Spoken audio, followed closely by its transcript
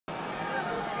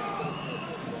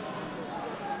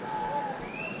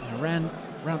round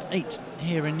 8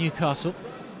 here in Newcastle,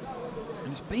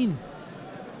 and it's been,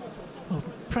 well,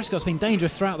 Prescott's been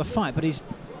dangerous throughout the fight, but he's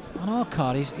on our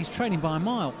card, he's trailing by a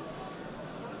mile.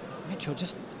 Mitchell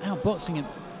just outboxing him.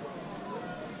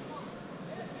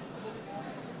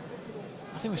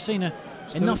 I think we've seen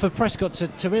enough of Prescott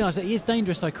to realise that he is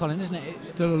dangerous though, Colin, isn't it?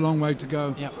 Still a long way to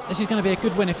go. Yeah, this is going to be a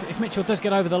good win if Mitchell does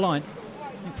get over the line.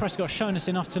 I think Prescott's shown us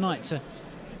enough tonight to,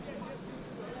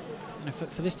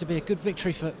 for this to be a good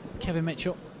victory for Kevin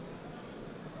Mitchell.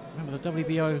 Remember, the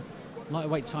WBO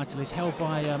lightweight title is held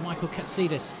by Michael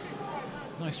Katsidis.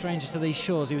 No stranger to these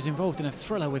shores. He was involved in a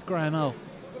thriller with Graham Earl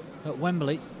at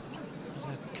Wembley. It was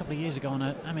a couple of years ago on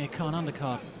an Amir Khan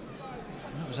undercard.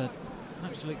 And that was an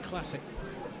absolute classic.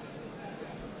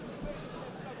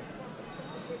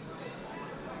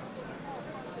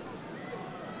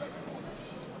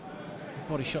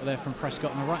 Body shot there from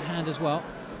Prescott, and a right hand as well.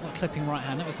 Not a clipping right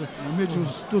hand. That was the. Mitchell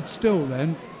stood still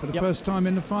then for the first time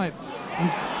in the fight, and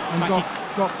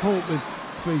got caught with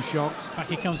 3 shots. Back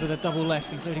he comes with a double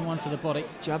left, including one to the body.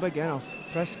 Jab again off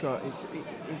Prescott.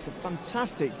 It's a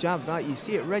fantastic jab. That you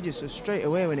see it register straight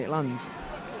away when it lands.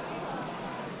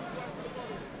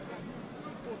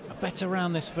 A better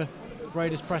round this for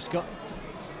Breidis Presscott.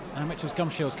 And Mitchell's gum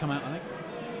shields come out, I think.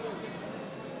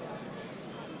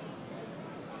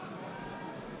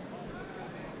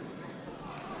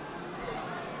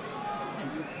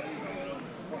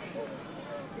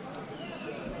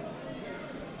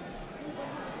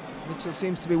 Mitchell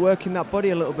seems to be working that body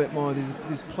a little bit more.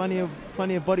 There's plenty of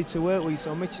body to work with,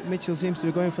 so Mitchell seems to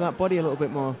be going for that body a little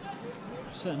bit more.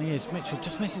 It certainly is. Mitchell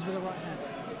just misses with the right hand.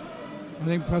 I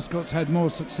think Prescott's had more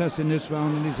success in this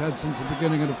round than he's had since the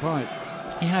beginning of the fight.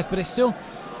 He has, but it's still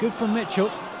good from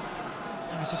Mitchell.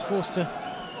 He's just forced to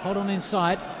hold on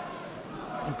inside.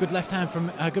 A good left hand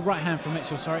from, good right hand from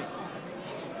Mitchell. Sorry,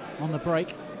 on the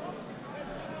break.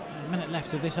 A minute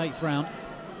left of this 8th round.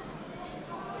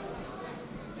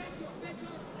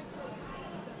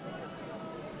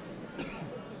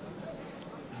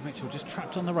 Mitchell just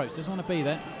trapped on the ropes, doesn't want to be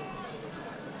there.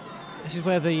 This is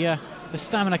where the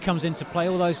stamina comes into play,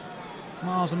 all those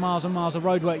miles and miles and miles of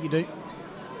road work you do,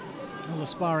 all the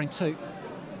sparring too.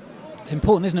 It's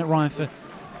important, isn't it, Ryan, for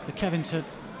Kevin to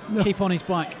keep on his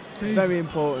bike? Very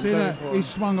important. See very that? important. He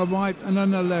swung a right and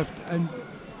then a left, and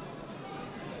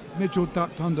Mitchell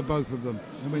ducked under both of them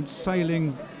and went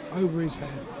sailing over his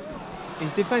head.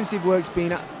 His defensive work's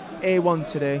been at A1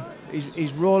 today.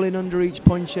 He's rolling under each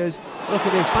punches. Look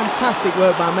at this, fantastic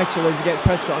work by Mitchell as he gets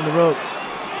Prescott on the ropes.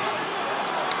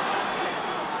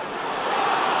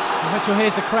 And Mitchell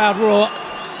hears the crowd roar.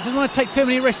 He doesn't want to take too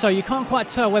many risks though. You can't quite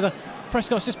tell whether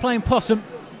Prescott's just playing possum.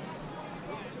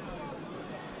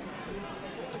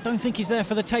 I don't think he's there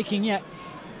for the taking yet.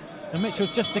 And Mitchell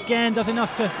just again does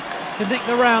enough to nick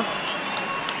the round.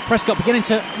 Prescott beginning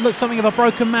to look something of a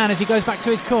broken man as he goes back to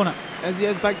his corner. As he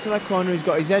heads back to that corner, he's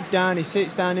got his head down, he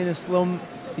sits down in a slump.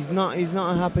 He's not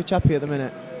a happy chappy at the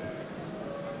minute.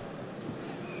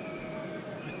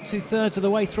 2/3 of the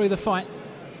way through the fight.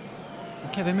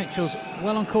 And Kevin Mitchell's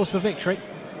well on course for victory.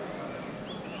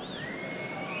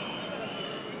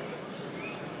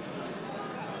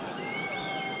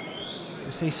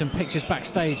 You see some pictures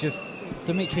backstage of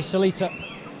Dimitri Salita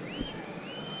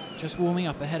just warming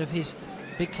up ahead of his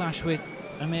big clash with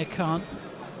Amir Khan.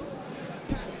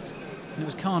 And it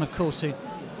was Khan, of course, who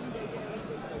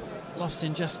lost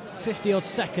in just 50-odd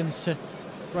seconds to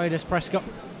Breidis Presscott.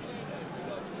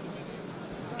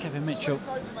 Kevin Mitchell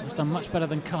has done much better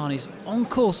than Khan. He's on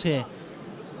course here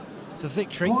for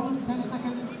victory.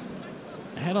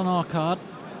 Ahead on our card.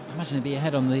 I imagine he'd be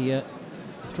ahead on the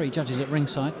 3 judges at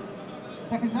ringside.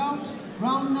 Second out,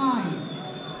 round 9.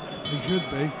 He should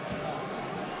be.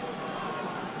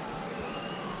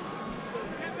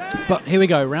 But here we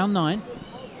go, round 9.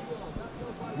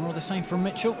 More of the same from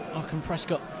Mitchell. Or can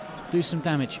Prescott do some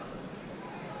damage?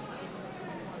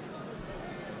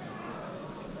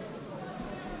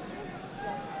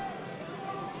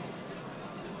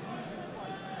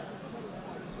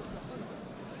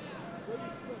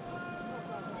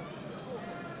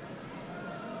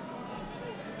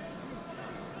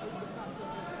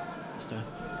 Just a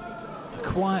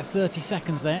quiet 30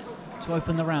 seconds there to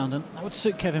open the round, and that would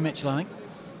suit Kevin Mitchell, I think.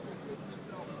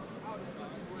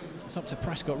 It's up to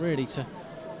Prescott really to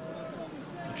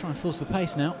try and force the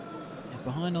pace now. He's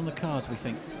behind on the cards, we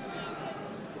think.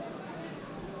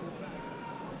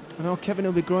 I know Kevin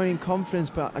will be growing in confidence,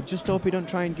 but I just hope he don't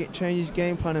try and change his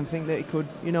game plan and think that he could,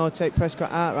 you know, take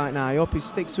Prescott out right now. I hope he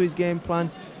sticks to his game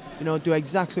plan, you know, do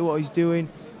exactly what he's doing,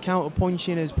 counter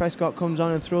punching as Prescott comes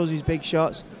on and throws his big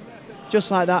shots.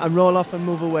 Just like that, and roll off and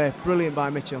move away. Brilliant by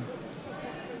Mitchell.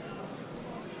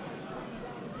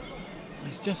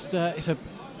 just it's a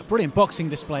brilliant boxing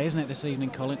display, isn't it, this evening,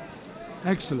 Colin?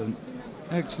 Excellent,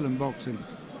 excellent boxing.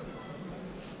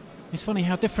 It's funny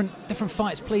how different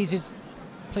fights please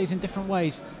in different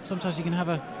ways. Sometimes you can have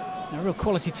a real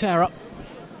quality tear-up,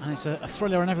 and it's a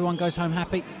thriller and everyone goes home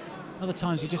happy. Other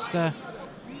times you just want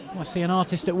to see an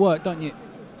artist at work, don't you?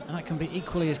 And that can be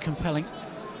equally as compelling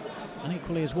and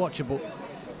equally as watchable.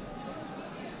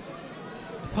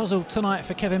 The puzzle tonight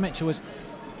for Kevin Mitchell was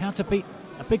how to beat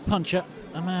a big puncher,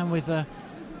 a man with a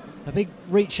big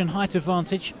reach and height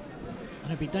advantage, and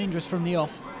it'd be dangerous from the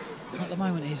off. At the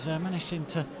moment he's managed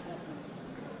to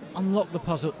unlock the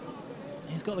puzzle.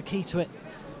 He's got the key to it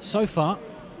so far,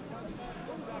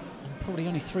 and probably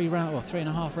only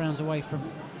 3.5 rounds away from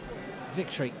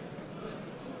victory.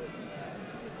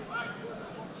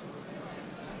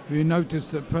 You notice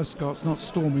that Prescott's not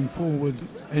storming forward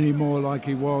anymore like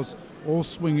he was, or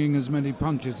swinging as many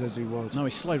punches as he was. No,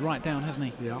 he's slowed right down, hasn't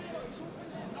he? Yeah.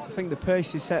 I think the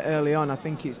pace he set early on, I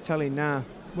think it's telling now.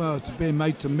 Well, it's being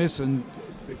made to miss, and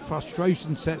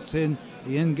frustration sets in.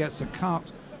 He then gets a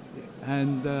cut,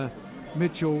 and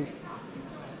Mitchell,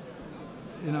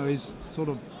 you know, is sort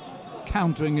of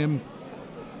countering him.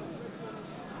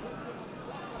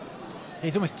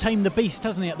 He's almost tamed the beast,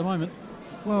 hasn't he, at the moment?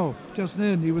 Well, just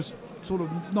then he was sort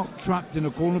of not trapped in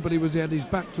a corner, but he had his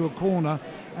back to a corner,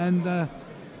 and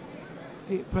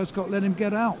Prescott let him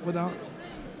get out without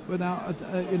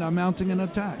you know, mounting an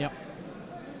attack. Yep.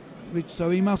 So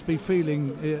he must be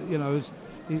feeling, you know,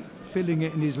 feeling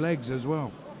it in his legs as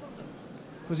well,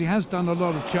 because he has done a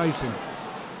lot of chasing.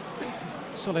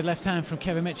 Solid left hand from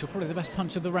Kevin Mitchell, probably the best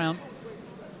punch of the round.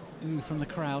 Ooh, from the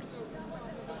crowd.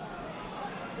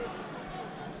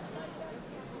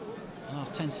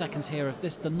 Last 10 seconds here of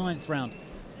this, the 9th round.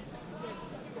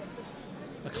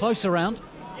 A closer round.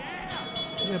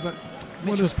 Yeah, but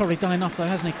Mitchell's probably done enough though,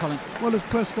 hasn't he, Colin? What has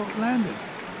Prescott landed?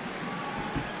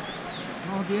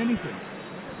 Hardly anything.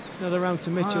 Another round to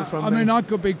Mitchell from I mean, I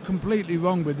could be completely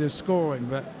wrong with this scoring,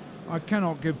 but I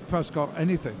cannot give Prescott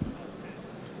anything.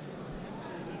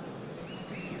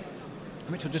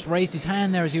 Mitchell just raised his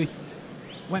hand there as he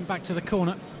went back to the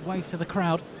corner, waved to the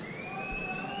crowd.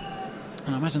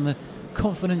 And I imagine the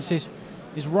confidence is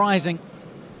rising.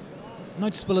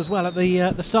 Noticeable as well at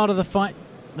the start of the fight,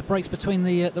 the breaks between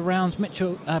the rounds.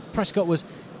 Prescott was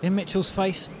in Mitchell's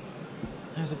face.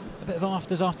 There was a bit of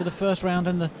afters after the first round,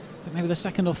 and I think maybe the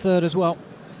second or third as well.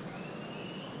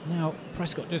 Now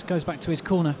Prescott just goes back to his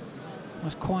corner,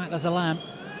 as quiet as a lamb,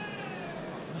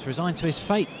 just resigned to his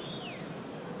fate.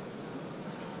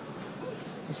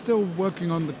 They're still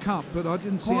working on the cup, but I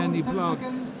didn't see any blood.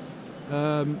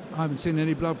 I haven't seen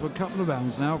any blood for a couple of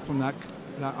rounds now from that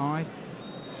eye.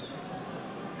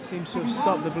 Seems to have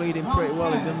stopped the bleeding pretty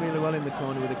well. He's done really well in the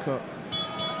corner with the cut.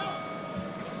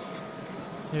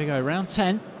 Here we go, round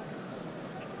 10.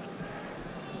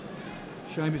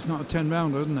 Shame it's not a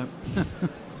 10-rounder, isn't it?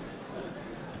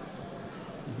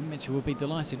 Mitchell would be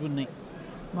delighted, wouldn't he?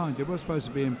 Mind you, we're supposed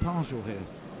to be impartial here.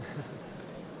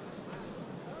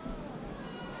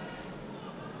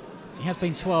 He has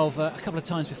been 12 a couple of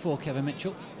times before, Kevin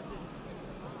Mitchell,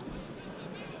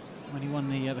 when he won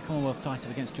the Commonwealth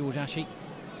title against George Ashey.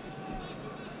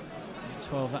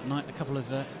 12 that night, a couple of...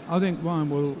 I think Ryan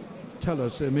will tell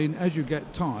us, I mean, as you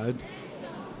get tired,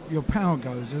 your power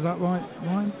goes, is that right,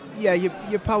 Ryan? Yeah,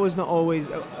 your power's not always,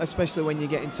 especially when you're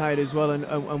getting tired as well,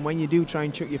 and when you do try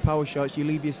and chuck your power shots, you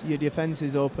leave your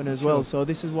defences open as well. So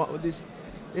this is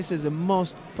this is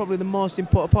probably the most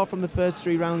important, apart from the first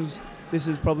 3 rounds, this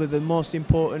is probably the most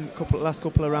important last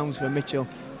couple of rounds for Mitchell,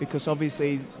 because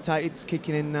obviously it's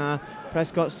kicking in now.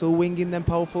 Prescott's still winging them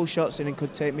powerful shots in and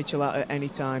could take Mitchell out at any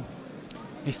time.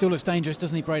 He still looks dangerous,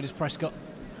 doesn't he, Breidis Presscott?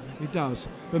 He does,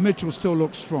 but Mitchell still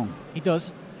looks strong. He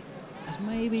does. There's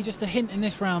maybe just a hint in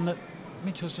this round that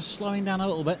Mitchell's just slowing down a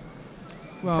little bit.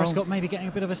 Well, Prescott maybe getting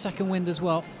a bit of a second wind as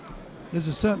well. There's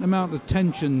a certain amount of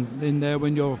tension in there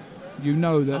when you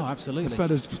know that the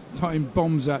fella's throwing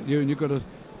bombs at you, and you've got to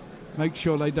make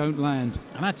sure they don't land.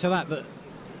 And add to that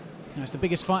it's the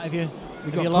biggest fight of your life.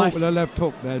 He got caught with a left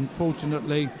hook then.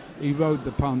 Fortunately, he rode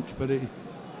the punch, but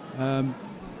I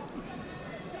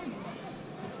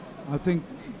think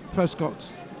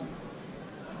Prescott's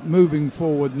moving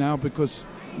forward now because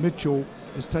Mitchell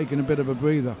is taking a bit of a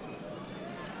breather.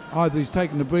 Either he's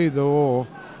taken a breather or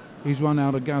he's run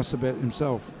out of gas a bit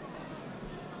himself.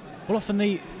 Well, often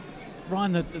the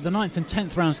 9th and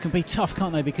 10th rounds can be tough,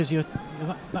 can't they? Because you're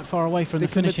that far away from the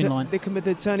finishing line. They can be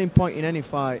the turning point in any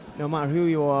fight, no matter who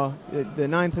you are. The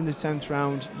 9th and the 10th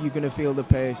round, you're going to feel the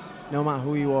pace, no matter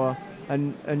who you are.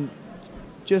 And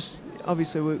just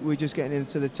obviously we're just getting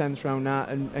into the 10th round now,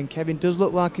 and Kevin does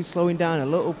look like he's slowing down a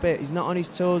little bit. He's not on his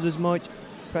toes as much.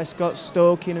 Prescott's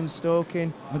stoking and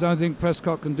stoking. I don't think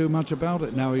Prescott can do much about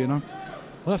it now, you know.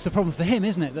 Well, that's the problem for him,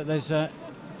 isn't it? That there's,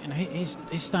 you know, his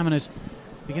stamina's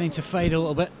beginning to fade a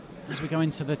little bit as we go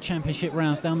into the championship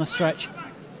rounds down the stretch.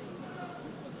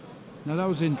 Now that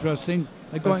was interesting.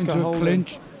 They got Prescott into a holding.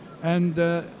 clinch,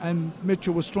 and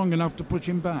Mitchell was strong enough to push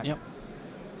him back. Yep.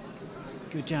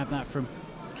 Good jab that from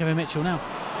Kevin Mitchell now.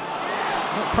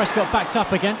 Oh, Prescott backed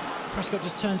up again. Prescott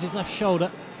just turns his left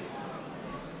shoulder.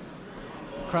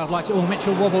 Crowd likes it. Oh,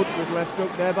 Mitchell wobbled. Good left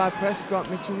hook there by Prescott.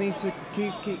 Mitchell needs to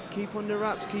keep under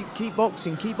wraps, keep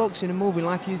boxing and moving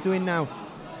like he's doing now.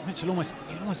 Mitchell you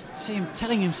almost see him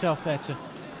telling himself there to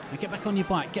get back on your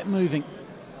bike, get moving.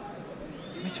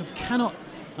 Mitchell cannot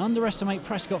underestimate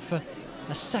Prescott for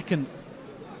a second.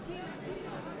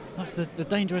 That's the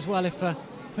danger as well. If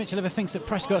Mitchell ever thinks that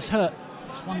Prescott's hurt,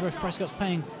 I just wonder if Prescott's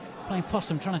playing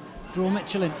possum, trying to draw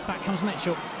Mitchell in. Back comes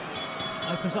Mitchell.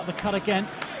 Opens up the cut again.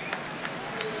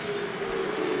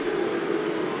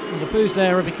 And the boos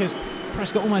there are because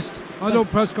Prescott almost... I thought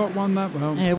Prescott won that round. Yeah,